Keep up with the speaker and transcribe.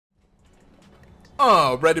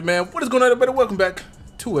Alrighty, man. What is going on, everybody? Welcome back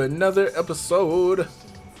to another episode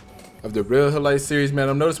of the Real Hill Life series, man.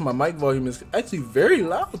 I'm noticing my mic volume is actually very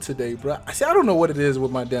loud today, bro. I don't know what it is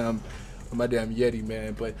with my damn Yeti,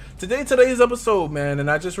 man. But today's episode, man,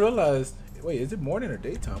 and I just realized, wait, is it morning or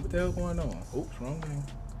daytime? What the hell going on? Oops, wrong thing.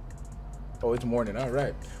 Oh, it's morning. All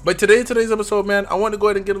right. But today's episode, man, I want to go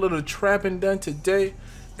ahead and get a little trapping done today.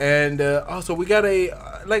 And also, we got I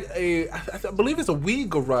believe it's a weed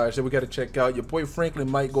garage that we got to check out. Your boy Franklin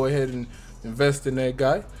might go ahead and invest in that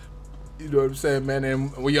guy. You know what I'm saying, man?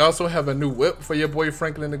 And we also have a new whip for your boy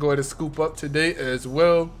Franklin to go ahead and scoop up today as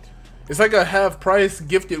well. It's like a half-price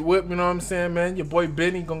gifted whip, you know what I'm saying, man? Your boy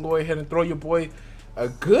Benny gonna go ahead and throw your boy a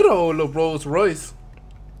good old little Rolls Royce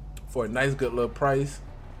for a nice, good little price.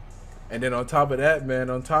 And then on top of that, man,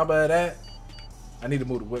 I need to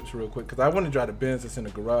move the whips real quick because I want to drive the Benz that's in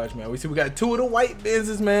the garage, man. We got two of the white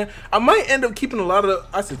Benzes, man. I might end up keeping a lot of the,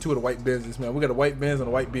 I said two of the white Benzes, man. We got a white Benz and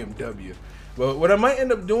a white BMW. But what I might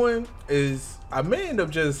end up doing is I may end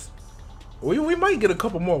up just, we might get a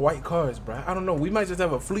couple more white cars, bro. I don't know. We might just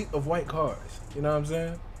have a fleet of white cars. You know what I'm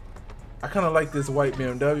saying? I kind of like this white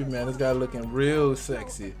BMW, man. This guy looking real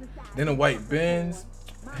sexy. Then a white Benz.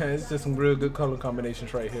 Man, it's just some real good color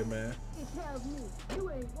combinations right here, man.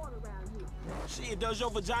 Shit, does your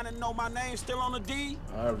vagina know my name still on the D?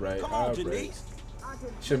 All right, come on, Janice.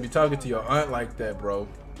 Shouldn't be talking to your aunt like that, bro.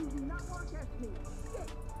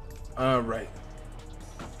 All right.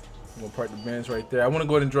 I'm gonna park the Benz right there. I want to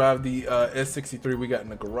go ahead and drive the S63 we got in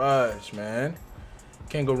the garage, man.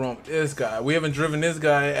 Can't go wrong with this guy. We haven't driven this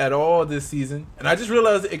guy at all this season, and I just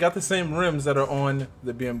realized it got the same rims that are on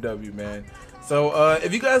the BMW, man. So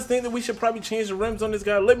if you guys think that we should probably change the rims on this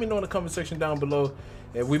guy, let me know in the comment section down below.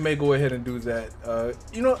 And we may go ahead and do that.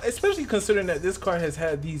 You know, especially considering that this car has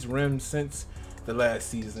had these rims since the last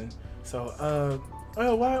season. So,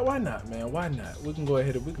 why not, man? Why not? We can go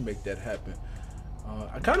ahead and we can make that happen.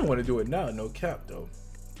 I kind of want to do it now, no cap, though.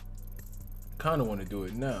 Kind of want to do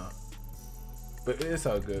it now. But it's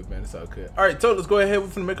all good, man. It's all good. All right, so let's go ahead. We're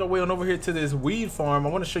going to make our way on over here to this weed farm. I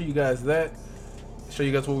want to show you guys that. Show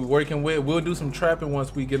you guys what we're working with. We'll do some trapping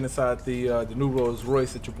once we get inside the new Rolls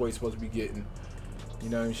Royce that your boy's supposed to be getting. You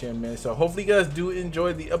know what I'm saying, man? So hopefully you guys do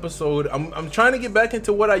enjoy the episode. I'm trying to get back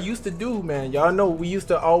into what I used to do, man. Y'all know we used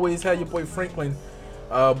to always have your boy Franklin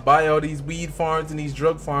buy all these weed farms and these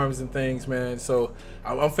drug farms and things, man. So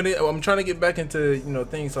I'm trying to get back into, you know,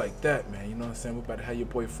 things like that, man. You know what I'm saying? We're about to have your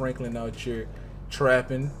boy Franklin out here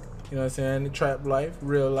trapping. You know what I'm saying? The trap life,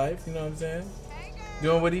 real life. You know what I'm saying?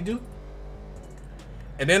 Doing what he do.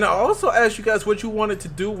 And then I also asked you guys what you wanted to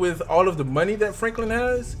do with all of the money that Franklin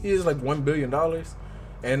has. He has like $1 billion.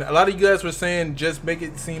 And a lot of you guys were saying just make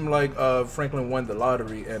it seem like Franklin won the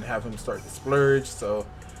lottery and have him start to splurge. So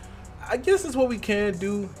I guess that's what we can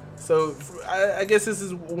do. So I guess this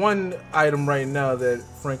is one item right now that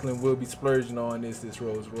Franklin will be splurging on is this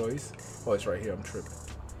Rolls Royce. Oh, it's right here. I'm tripping.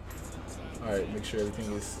 All right, make sure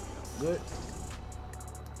everything is good.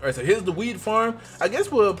 All right, so here's the weed farm. I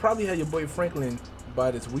guess we'll probably have your boy Franklin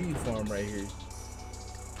buy this weed farm right here.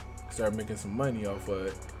 Start making some money off of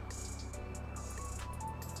it.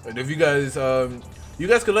 And if you guys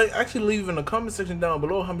could actually leave in the comment section down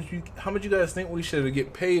below how much you guys think we should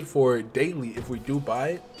get paid for it daily if we do buy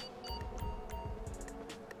it.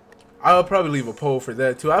 I'll probably leave a poll for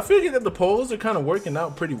that too. I figured that the polls are kind of working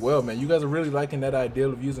out pretty well, man. You guys are really liking that idea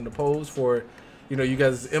of using the polls for, you know, you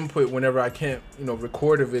guys' input whenever I can't, you know,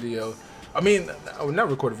 record a video. I mean, not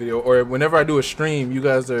record a video, or whenever I do a stream, you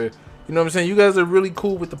guys are, you know what I'm saying? You guys are really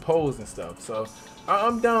cool with the polls and stuff. So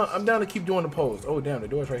I'm down to keep doing the polls. Oh, damn, the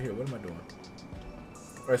door's right here. What am I doing?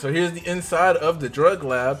 All right, so here's the inside of the drug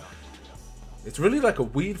lab. It's really like a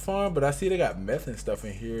weed farm, but I see they got meth and stuff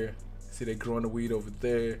in here. See they growing the weed over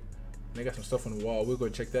there. And they got some stuff on the wall. We'll go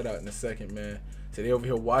check that out in a second, man. So they over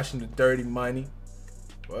here washing the dirty money.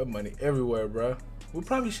 Well, money everywhere, bro. We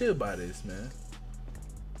probably should buy this, man.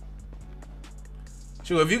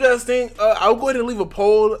 Sure, if you guys think, I'll go ahead and leave a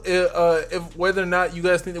poll if whether or not you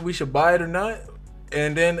guys think that we should buy it or not.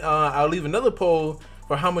 And then I'll leave another poll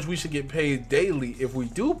for how much we should get paid daily if we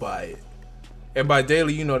do buy it. And by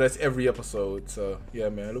daily, you know, that's every episode. So, yeah,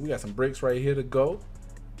 man, we got some bricks right here to go.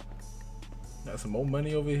 Got some more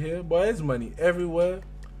money over here. Boy, there's money everywhere.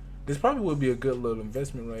 This probably would be a good little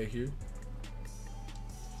investment right here.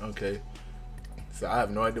 Okay. So, I have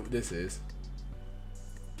no idea what this is.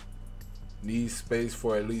 Needs space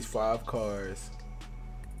for at least 5 cars.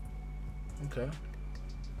 Okay.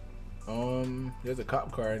 There's a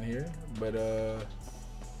cop car in here, but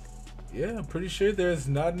yeah, I'm pretty sure there's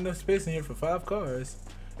not enough space in here for 5 cars.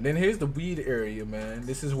 And then here's the weed area, man.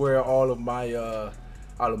 This is where all of my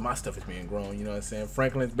all of my stuff is being grown, you know what I'm saying?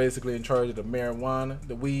 Franklin's basically in charge of the marijuana,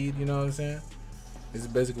 the weed, you know what I'm saying? This is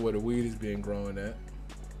basically where the weed is being grown at.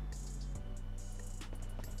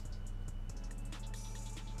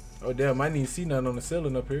 Oh damn, I didn't even see nothing on the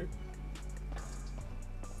ceiling up here.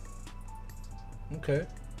 Okay.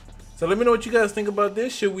 So let me know what you guys think about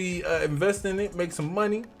this. Should we invest in it, make some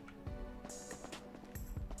money?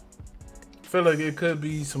 I feel like it could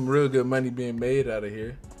be some real good money being made out of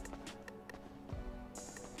here.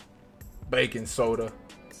 Baking soda.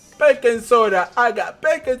 Baking soda. I got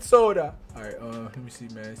baking soda. Alright, let me see,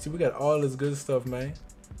 man. See, we got all this good stuff, man.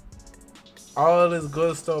 All this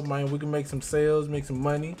good stuff, man. We can make some sales, make some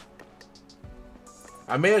money.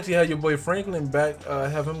 I may actually have your boy Franklin back,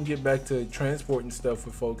 have him get back to transporting stuff for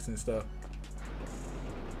folks and stuff.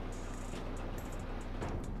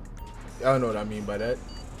 Y'all know what I mean by that.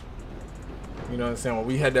 You know what I'm saying? When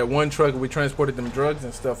we had that one truck and we transported them drugs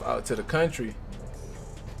and stuff out to the country,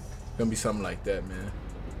 gonna be something like that, man.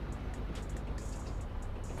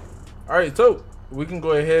 All right, so we can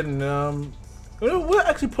go ahead and we'll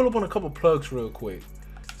actually pull up on a couple plugs real quick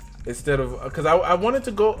instead of because I wanted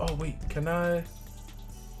to go. Oh wait, can I?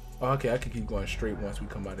 Oh, okay, I can keep going straight once we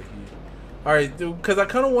come out of here. All right, dude, because I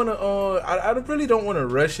kind of want to. I really don't want to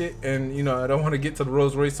rush it, and you know I don't want to get to the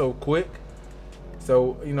Rolls Royce so quick.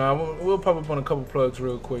 So you know we'll pop up on a couple plugs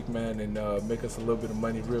real quick, man, and make us a little bit of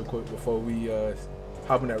money real quick before we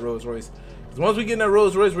hop in that Rolls Royce. Because once we get in that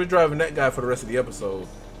Rolls Royce, we're driving that guy for the rest of the episode.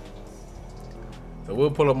 So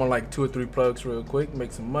we'll pull up on like 2 or 3 plugs real quick,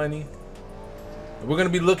 make some money. And we're gonna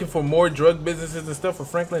be looking for more drug businesses and stuff for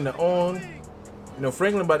Franklin to own. You know,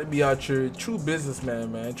 Franklin about to be out here, true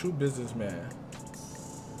businessman, man, true businessman.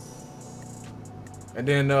 And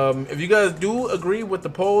then if you guys do agree with the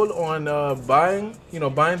poll on buying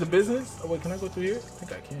the business. Oh wait, can I go through here? I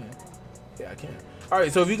think I can. Yeah, I can. All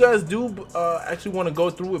right, so if you guys do actually want to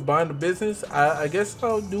go through with buying the business, I guess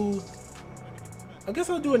I'll do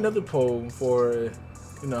another poll for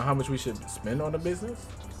how much we should spend on the business.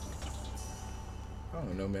 I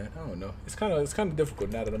don't know, man. I don't know. It's kind of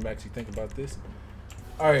difficult now that I'm actually thinking about this.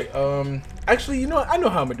 All right. Actually, I know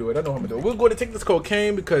how I'm gonna do it. We'll go to take this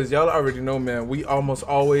cocaine because y'all already know, man. We almost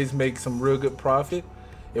always make some real good profit.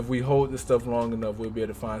 If we hold this stuff long enough, we'll be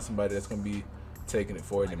able to find somebody that's gonna be taking it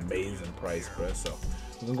for an amazing price, bro. So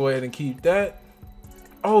we're gonna go ahead and keep that.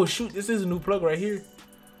 Oh shoot, this is a new plug right here.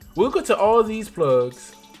 We'll go to all these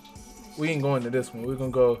plugs. We ain't going to this one. We're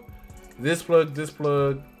gonna go this plug, this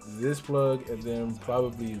plug, this plug, and then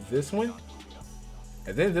probably this one.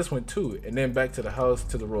 And then this one too. And then back to the house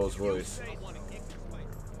to the Rolls Royce.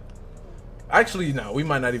 Actually, no, we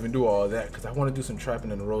might not even do all that because I want to do some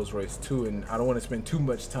trapping in the Rolls Royce too. And I don't want to spend too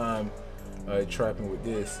much time trapping with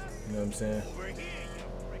this. You know what I'm saying?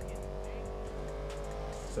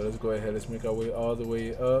 So let's go ahead. Let's make our way all the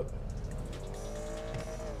way up.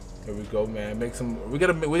 Here we go, man. We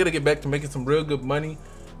gotta get back to making some real good money.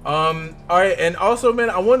 All right, and also, man,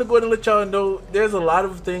 I want to go ahead and let y'all know there's a lot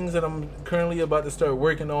of things that I'm currently about to start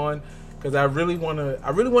working on because I really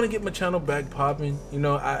wanna get my channel back popping.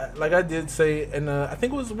 Like I did say, and I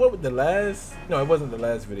think it was it wasn't the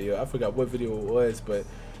last video. I forgot what video it was, but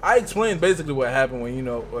I explained basically what happened when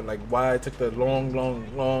or like why I took the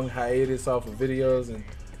long hiatus off of videos and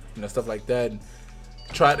stuff like that. And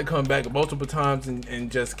tried to come back multiple times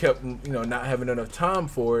and just kept not having enough time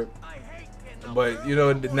for it. But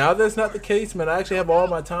now that's not the case, man. I actually have all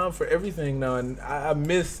my time for everything now, and I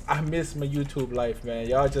miss my YouTube life, man.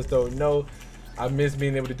 Y'all just don't know. I miss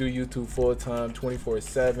being able to do YouTube full time,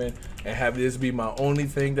 24/7, and have this be my only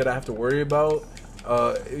thing that I have to worry about.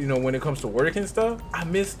 When it comes to work and stuff, I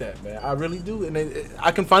miss that, man. I really do, and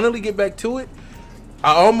I can finally get back to it.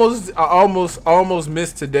 I almost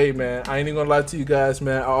missed today, man. I ain't even gonna lie to you guys,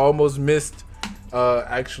 man. I almost missed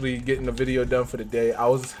actually getting a video done for the day. I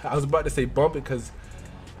was about to say bump it because,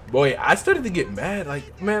 boy, I started to get mad.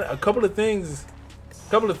 Like, man, a couple of things,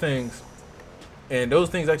 and those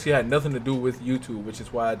things actually had nothing to do with YouTube, which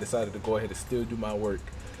is why I decided to go ahead and still do my work.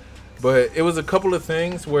 But it was a couple of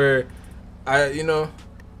things where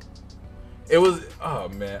it was, oh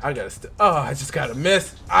man, I just got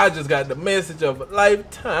the message of a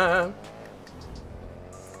lifetime.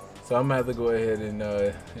 So I'm gonna have to go ahead and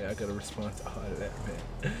yeah, I gotta respond to all of that,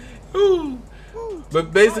 man. Ooh.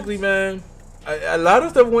 But basically, man, a lot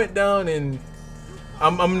of stuff went down, and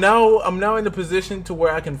I'm now in the position to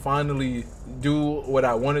where I can finally do what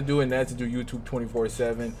I want to do, and that's to do YouTube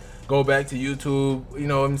 24/7. Go back to YouTube, you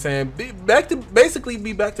know what I'm saying? Be back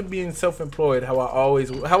to being self-employed. How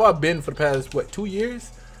I've been for the past 2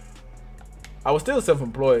 years. I was still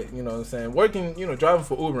self-employed, you know what I'm saying? Working, driving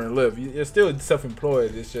for Uber and Lyft. You're still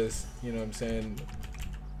self-employed. It's just, you know what I'm saying?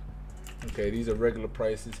 Okay, these are regular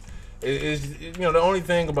prices. You know, the only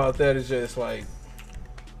thing about that is just like,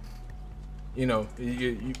 you know,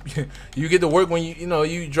 you get to work when you know,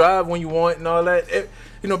 you drive when you want and all that.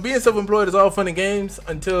 You know, being self-employed is all fun and games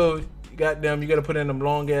until goddamn you got to put in them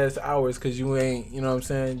long ass hours because you ain't, you know what I'm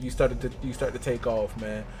saying, you start to take off,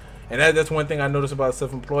 man. And that's one thing I noticed about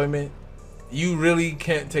self-employment. You really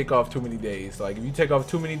can't take off too many days. Like if you take off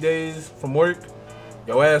too many days from work,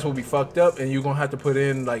 your ass will be fucked up and you're gonna have to put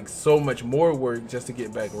in like so much more work just to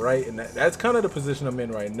get back right. And that's kind of the position I'm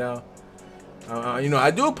in right now. You know,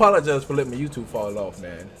 I do apologize for letting my YouTube fall off,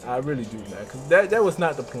 man. I really do, man, because that was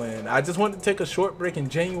not the plan. I just wanted to take a short break in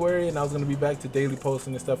January, and I was going to be back to daily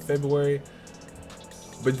posting and stuff February.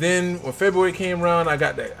 But then when February came around, I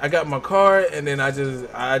got my car, and then I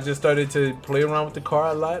just started to play around with the car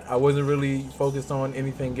a lot. I wasn't really focused on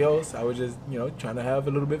anything else. I was just, you know, trying to have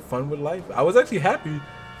a little bit fun with life. I was actually happy.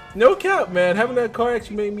 No cap, man. Having that car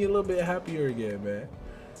actually made me a little bit happier again, man.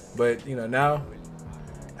 But, you know, now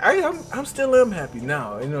I'm still happy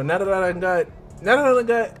now. You know, now that I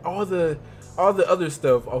got all the other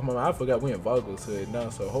stuff off my mind. I forgot we in Vago's hood now,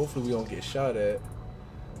 so hopefully we don't get shot at.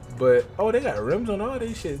 But oh, they got rims on all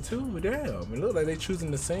this shit too. Damn, it look like they choosing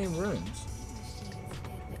the same rims.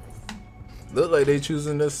 Look like they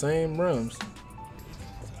choosing the same rims.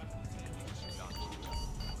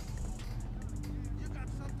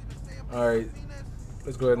 All right,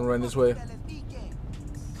 let's go ahead and run this way.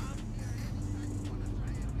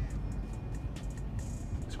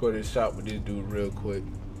 Go to the shop with this dude real quick.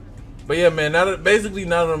 But yeah, man, now that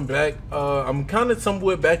I'm back, I'm kind of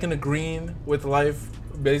somewhat back in the green with life,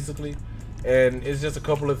 basically, and it's just a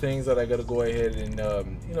couple of things that I gotta go ahead and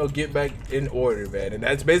you know, get back in order, man. And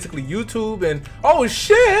that's basically YouTube. And oh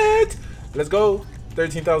shit, let's go,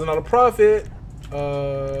 $13,000 profit.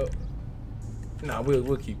 Nah,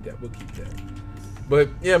 we'll keep that. We'll keep that. But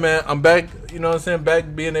yeah, man, I'm back. You know what I'm saying?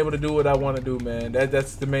 Back being able to do what I want to do, man.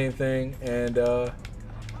 That's the main thing. And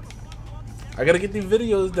I gotta get these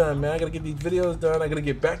videos done, man. I gotta get these videos done. I gotta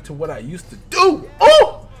get back to what I used to do.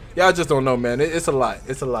 Oh! Y'all just don't know, man. It's a lot.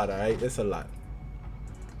 It's a lot, all right? It's a lot.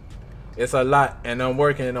 It's a lot, and I'm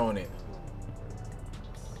working on it.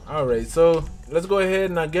 All right, so let's go ahead,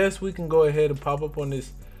 and I guess we can go ahead and pop up on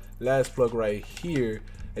this last plug right here,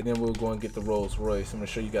 and then we'll go and get the Rolls Royce. I'm gonna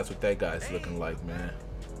show you guys what that guy's looking like, man.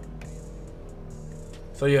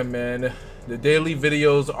 So yeah, man, the daily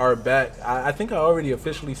videos are back. I think I already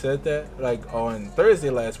officially said that, like on Thursday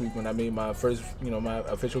last week when I made my first, you know, my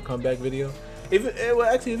official comeback video.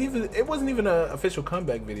 It wasn't even an official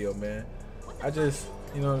comeback video, man. I just,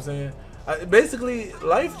 you know what I'm saying? Basically,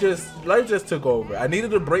 life just took over. I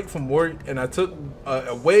needed a break from work, and I took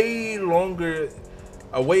a way longer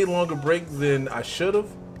break than I should have,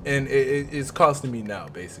 and it's costing me now,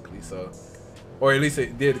 basically. So, or at least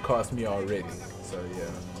it did cost me already. So yeah.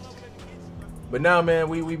 But now, man,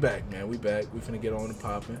 we back, man. We back. We finna get on and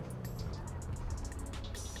popping.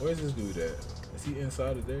 Where's this dude at? Is he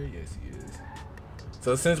inside of there? Yes, he is.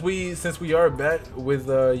 So since we are back with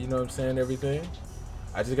you know what I'm saying, everything,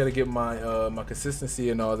 I just gotta get my my consistency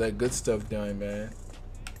and all that good stuff done, man.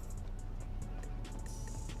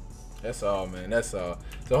 That's all, man. That's all.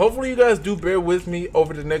 So hopefully you guys do bear with me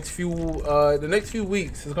over the next few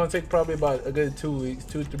weeks. It's gonna take probably about a good 2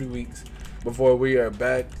 to 3 weeks before we are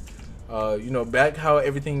back. You know, back how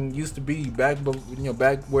everything used to be. Back, you know,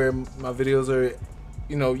 back where my videos are.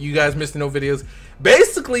 You know, you guys missed no videos.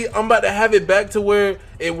 Basically, I'm about to have it back to where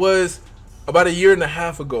it was about 1.5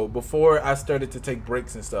 years ago, before I started to take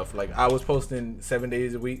breaks and stuff. Like, I was posting 7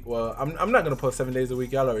 days a week. Well, I'm not gonna post 7 days a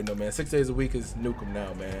week. Y'all already know, man. 6 days a week is nuke 'em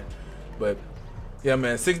now, man. But yeah,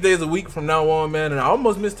 man, 6 days a week from now on, man. And I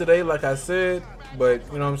almost missed today, like I said. But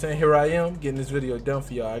you know what I'm saying? Here I am getting this video done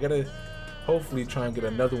for y'all. I gotta hopefully try and get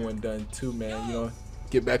another one done too, man. You know,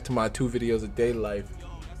 get back to my 2 videos a day life.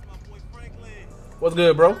 What's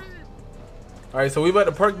good, bro? All right, so we about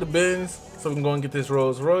to park the Benz so we can go and get this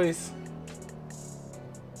Rolls Royce.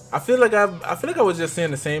 I feel like I was just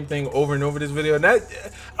saying the same thing over and over this video, and I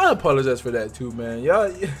apologize for that too, man.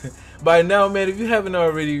 Y'all, by now, man, if you haven't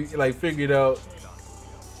already like figured out,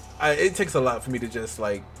 it takes a lot for me to just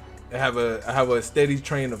like have a steady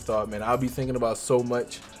train of thought, man. I'll be thinking about so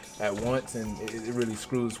much at once, and it really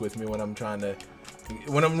screws with me when I'm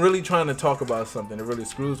really trying to talk about something. It really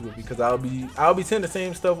screws with me because I'll be saying the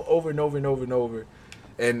same stuff over and over and over and over,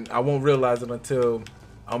 and I won't realize it until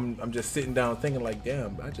I'm just sitting down thinking like,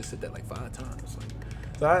 damn, I just said that like 5 times.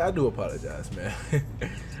 So I do apologize, man.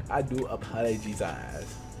 I do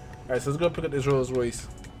apologize. All right, so let's go pick up this Rolls Royce.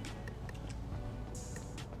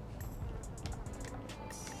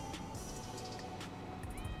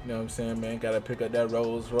 You know what I'm saying, man? Gotta pick up that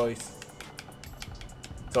Rolls Royce.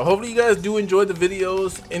 So hopefully you guys do enjoy the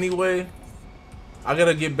videos. Anyway, I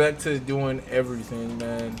gotta get back to doing everything,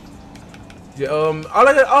 man. Yeah,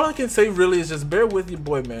 all I can say really is just bear with your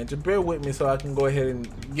boy, man. Just bear with me so I can go ahead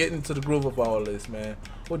and get into the groove of all this, man.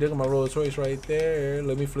 Oh, there go my Rolls Royce right there.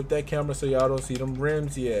 Let me flip that camera so y'all don't see them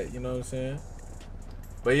rims yet. You know what I'm saying?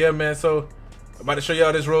 But yeah, man. So I'm about to show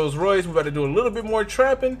y'all this Rolls Royce. We're about to do a little bit more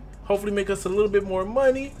trapping. Hopefully make us a little bit more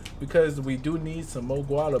money because we do need some more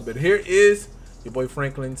guala. But here is your boy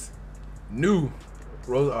Franklin's new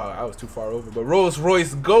Rolls. I was too far over, but Rolls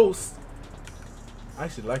Royce Ghost. I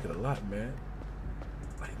actually like it a lot, man.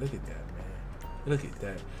 Like, look at that, man. Look at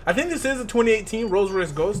that. I think this is a 2018 Rolls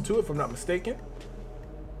Royce Ghost too, if I'm not mistaken.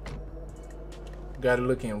 Got it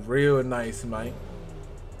looking real nice, Mike.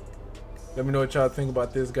 Let me know what y'all think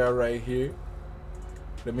about this guy right here.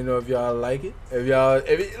 Let me know if y'all like it.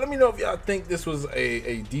 Let me know if y'all think this was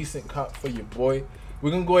a decent cop for your boy.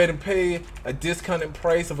 We're gonna go ahead and pay a discounted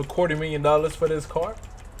price of $250,000 for this car.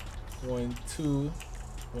 1, 2,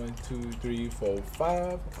 1, 2, 3, 4,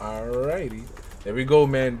 5. Alrighty. There we go,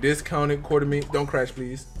 man. Discounted $250,000. Don't crash,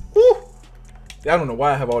 please. Woo! I don't know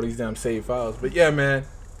why I have all these damn save files. But yeah, man.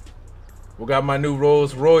 We got my new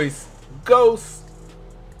Rolls Royce Ghost.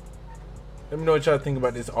 Let me know what y'all think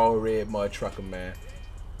about this all red mud trucker, man.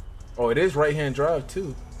 Oh, it is right-hand drive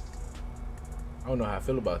too. I don't know how I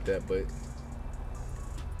feel about that, but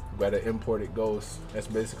we got an imported Ghost. That's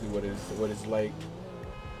basically what it's like.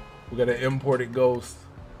 We got an imported Ghost.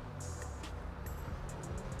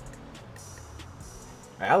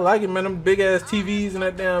 I like it, man. Them big ass TVs and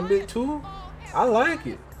that damn bit too. I like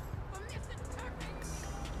it.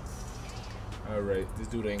 Alright, this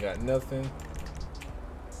dude ain't got nothing.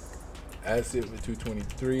 Acid for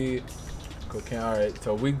 223. Cocaine. Alright,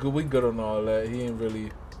 so we good on all that. He ain't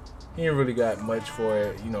really got much for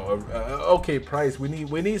it. You know, okay price. We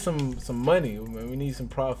need some money. We need some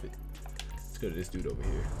profit. Let's go to this dude over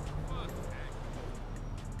here.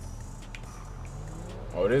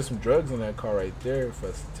 Oh, there's some drugs in that car right there for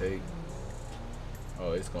us to take.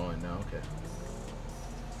 Oh, it's gone now. Okay.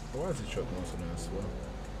 Why is the truck going so damn slow?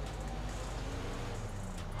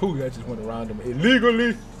 Who? I just went around them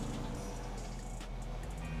illegally.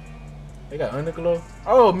 They got underglow.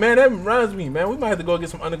 Oh man, that reminds me, man. We might have to go get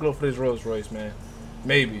some underglow for this Rolls Royce, man.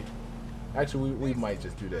 Maybe. Actually, we might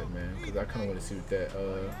just do that, man. Cause I kind of want to see what that.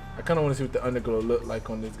 I kind of want to see what the underglow look like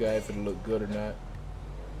on this guy. If it look good or not.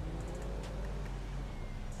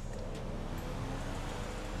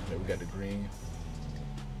 Yeah, we got the green.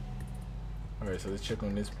 All right, so let's check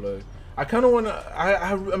on this plug. I kind of want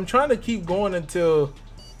to. I'm trying to keep going until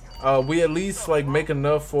we at least like make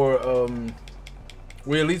enough for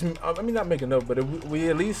we at least, I mean not make enough, but we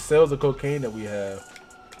at least sell the cocaine that we have.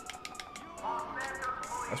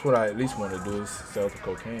 That's what I at least want to do, is sell the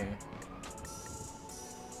cocaine.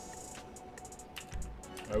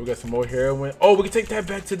 Alright, we got some more heroin. Oh, we can take that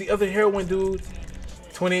back to the other heroin dude.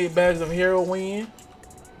 28 bags of heroin.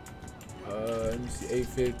 Let me see,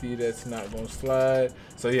 850, that's not gonna slide.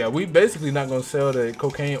 So yeah, we basically not gonna sell the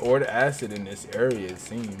cocaine or the acid in this area, it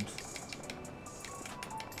seems.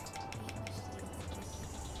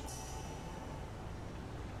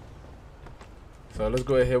 So let's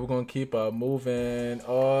go ahead, we're gonna keep moving.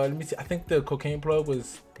 Let me see, I think the cocaine plug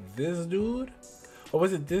was this dude? Or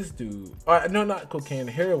was it this dude? No, not cocaine,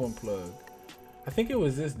 heroin plug. I think it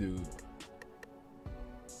was this dude.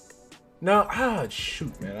 No,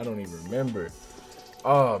 shoot, man, I don't even remember.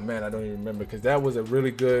 Oh man, I don't even remember, because that was a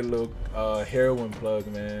really good little heroin plug,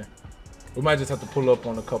 man. We might just have to pull up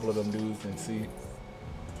on a couple of them dudes and see.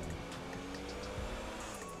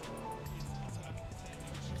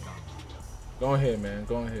 Go ahead, man,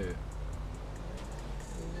 go ahead.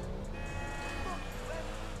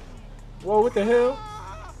 Whoa, what the hell?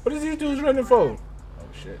 What is these dudes running for? Oh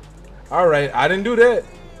shit. Alright, I didn't do that.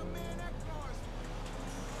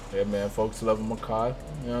 Yeah, man, folks loving my car.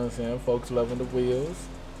 You know what I'm saying? Folks loving the wheels.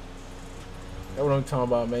 That's what I'm talking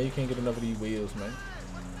about, man. You can't get enough of these wheels, man.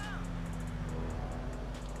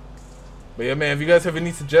 But yeah, man, if you guys have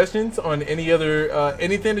any suggestions on any other,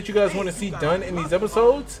 anything that you guys want to see done in these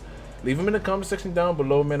episodes, leave them in the comment section down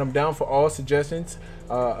below, man. I'm down for all suggestions.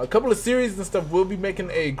 A couple of series and stuff will be making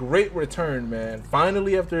a great return, man.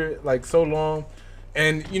 Finally, after like so long.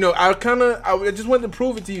 And you know, I just wanted to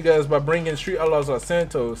prove it to you guys by bringing Street Outlaws Los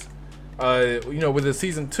Santos, you know, with the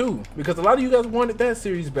season 2, because a lot of you guys wanted that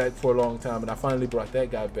series back for a long time, and I finally brought that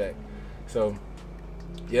guy back. So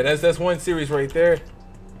yeah, that's one series right there.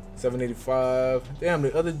 785. Damn,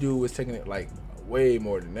 the other dude was taking it like way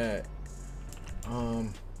more than that. Let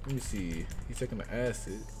me see. He's taking the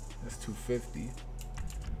acid. That's 250.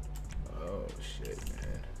 Oh shit,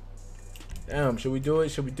 man. Damn, should we do it?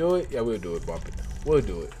 Should we do it? Yeah, we'll do it, bump it. We'll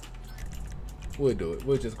do it. We'll do it.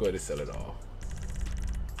 We'll just go ahead and sell it all.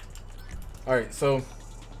 Alright, so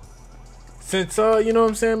since you know what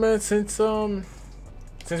I'm saying, man, since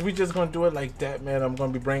we just gonna do it like that, man, I'm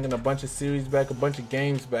gonna be bringing a bunch of series back, a bunch of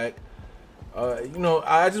games back. You know,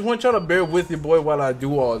 I just want y'all to bear with your boy while I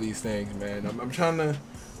do all these things, man. I'm trying to,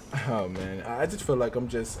 oh man, I just feel like I'm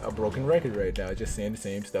just a broken record right now, just saying the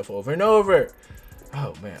same stuff over and over.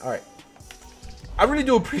 Oh man, all right. I really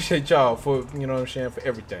do appreciate y'all for, you know what I'm saying, for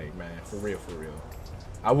everything, man, for real, for real.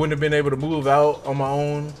 I wouldn't have been able to move out on my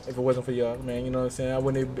own if it wasn't for y'all, man. You know what I'm saying? I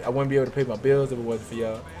wouldn't be able to pay my bills if it wasn't for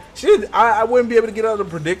y'all. Shit, I wouldn't be able to get out of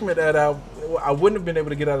the predicament that I wouldn't have been able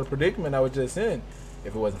to get out of the predicament I was just in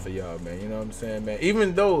if it wasn't for y'all, man. You know what I'm saying, man?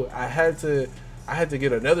 Even though I had to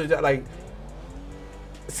get another job, like,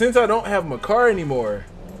 since I don't have my car anymore,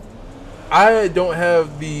 I don't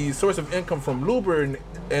have the source of income from Uber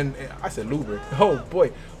and I said Uber. Oh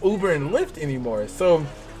boy, Uber and Lyft anymore. So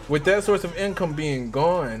with that source of income being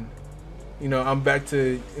gone, you know, I'm back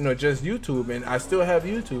to, you know, just YouTube, and I still have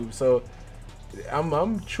YouTube. So I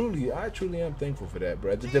truly am thankful for that,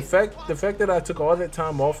 bro. The fact that I took all that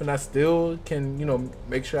time off and I still can, you know,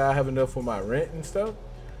 make sure I have enough for my rent and stuff.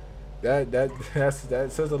 That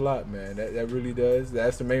says a lot, man. That really does.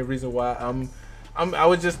 That's the main reason why I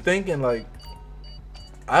was just thinking, like,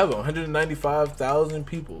 I have 195,000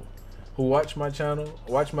 people who watch my channel,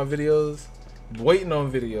 watch my videos, waiting on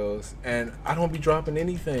videos, and I don't be dropping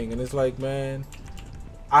anything. And it's like, man,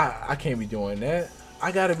 I can't be doing that.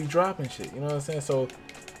 I gotta be dropping shit, you know what I'm saying? So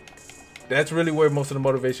that's really where most of the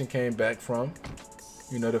motivation came back from.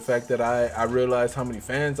 You know, the fact that I realized how many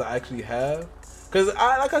fans I actually have. Because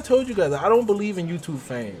like I told you guys, I don't believe in YouTube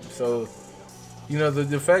fame. So, you know,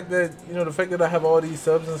 the fact that I have all these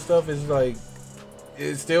subs and stuff is like,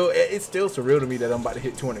 it's still surreal to me that I'm about to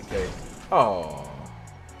hit 200K. Oh,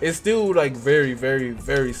 it's still like very, very,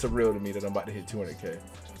 very surreal to me that I'm about to hit 200K.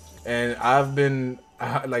 And I've been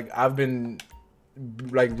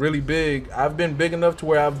like really big. I've been big enough to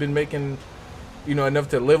where I've been making, you know, enough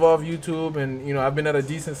to live off YouTube, and you know, I've been at a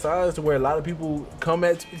decent size to where a lot of people come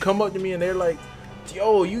up to me and they're like,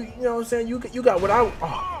 yo, you know what I'm saying, you got what I,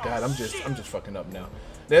 oh god, I'm just fucking up now.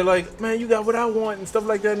 They're like, man, you got what I want and stuff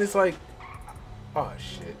like that, and it's like, oh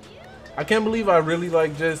shit, I can't believe I really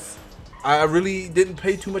I really didn't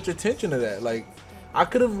pay too much attention to that. Like, I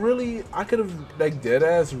could have like dead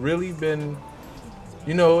ass really been,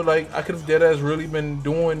 you know, like I could have dead ass really been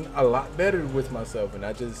doing a lot better with myself, and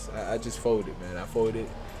I just folded, man. I folded.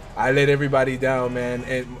 I let everybody down, man,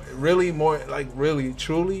 and really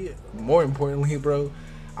truly, more importantly, bro,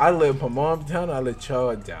 I let my mom down. I let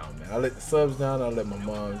y'all down, man. I let the subs down. I let my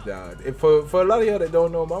moms down. And for a lot of y'all that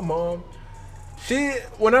don't know, my mom,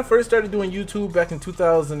 when I first started doing YouTube back in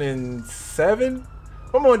 2007,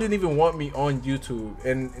 my mom didn't even want me on YouTube,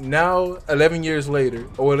 and now 11 years later,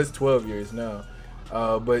 or well, it's 12 years now.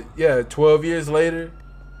 But yeah, 12 years later,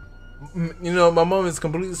 you know, my mom is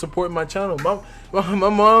completely supporting my channel. My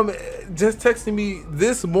mom just texted me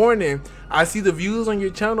this morning, I see the views on your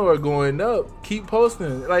channel are going up, keep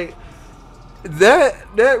posting. Like,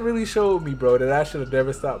 that really showed me, bro, that I should have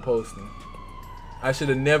never stopped posting. I should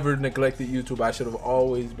have never neglected YouTube. I should have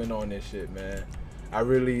always been on this shit, man. I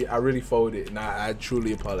really folded, and I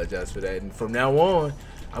truly apologize for that. And from now on,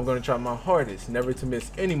 I'm gonna try my hardest never to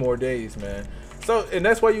miss any more days, man. So, and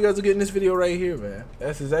that's why you guys are getting this video right here, man.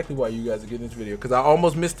 That's exactly why you guys are getting this video, because I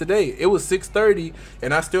almost missed today. It was 6:30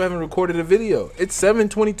 and I still haven't recorded a video. It's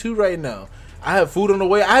 7:22 right now. I have food on the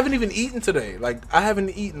way. I haven't even eaten today. Like, I haven't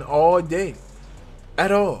eaten all day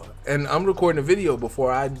at all, and I'm recording a video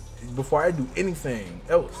before I do anything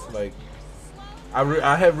else. Like,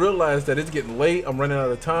 I have realized that it's getting late. I'm running out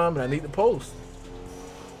of time and I need to post.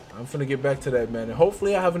 I'm finna get back to that, man, and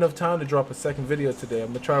hopefully I have enough time to drop a second video today. I'm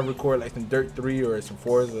gonna try to record like some Dirt 3 or some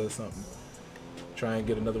Forza or something. Try and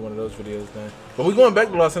get another one of those videos done. But we're going back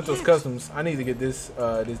to Los Santos Customs. I need to get this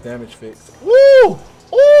damage fixed. Woo!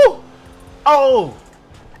 Ooh! Oh!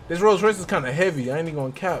 This Rolls Royce is kind of heavy. I ain't even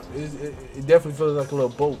gonna cap. It definitely feels like a little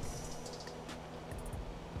boat.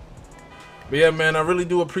 But yeah, man, I really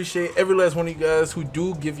do appreciate every last one of you guys who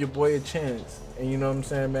do give your boy a chance. And you know what I'm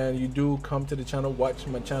saying, man, you do come to the channel, watch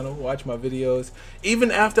my videos.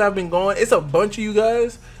 Even after I've been gone, it's a bunch of you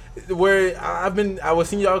guys where I was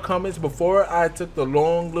seeing y'all comments before I took the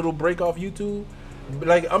long little break off YouTube.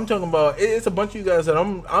 Like, I'm talking about, it's a bunch of you guys that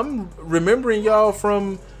I'm remembering y'all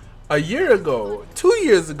from a year ago, 2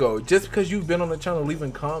 years ago, just because you've been on the channel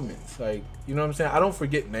leaving comments. Like, you know what I'm saying? I don't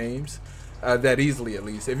forget names. That easily, at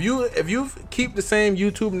least. If you keep the same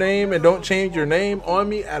YouTube name and don't change your name on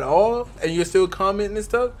me at all, and you're still commenting and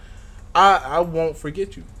stuff, I won't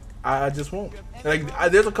forget you. I just won't.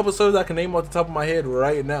 Like, there's a couple subs I can name off the top of my head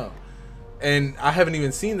right now, and I haven't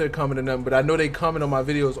even seen their comment or nothing, but I know they comment on my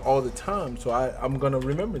videos all the time, so I'm gonna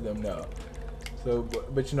remember them now. So,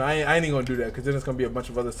 but you know, I ain't even gonna do that, because then it's gonna be a bunch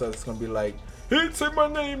of other subs that's gonna be like, he didn't say my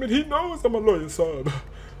name and he knows I'm a loyal sub.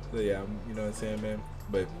 So yeah, you know what I'm saying, man.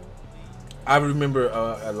 But I remember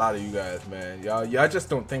a lot of you guys, man. Y'all just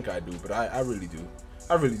don't think I do, but I really do.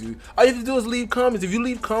 I really do. All you have to do is leave comments. If you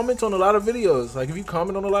leave comments on a lot of videos, like if you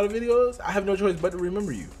comment on a lot of videos, I have no choice but to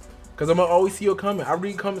remember you, because I'm gonna always see your comment. I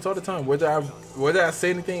read comments all the time, whether I say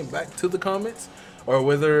anything back to the comments, or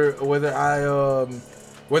whether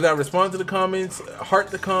I respond to the comments, heart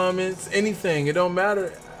the comments, anything. It don't matter.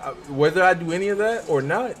 Whether I do any of that or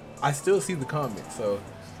not, I still see the comments. So,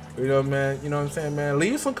 you know, man, you know what I'm saying, man.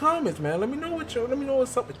 Leave some comments, man. Let me know what's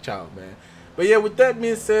up with y'all, man. But yeah, with that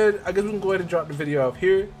being said, I guess we can go ahead and drop the video off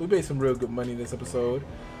here. We made some real good money this episode.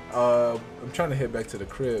 I'm trying to head back to the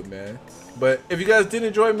crib, man. But if you guys did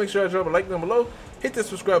enjoy, make sure I drop a like down below. Hit the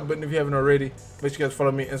subscribe button if you haven't already. Make sure you guys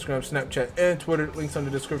follow me on Instagram, Snapchat, and Twitter. Links in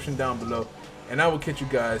the description down below. And I will catch you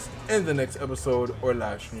guys in the next episode or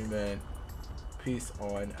live stream, man. Peace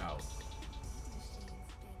on out.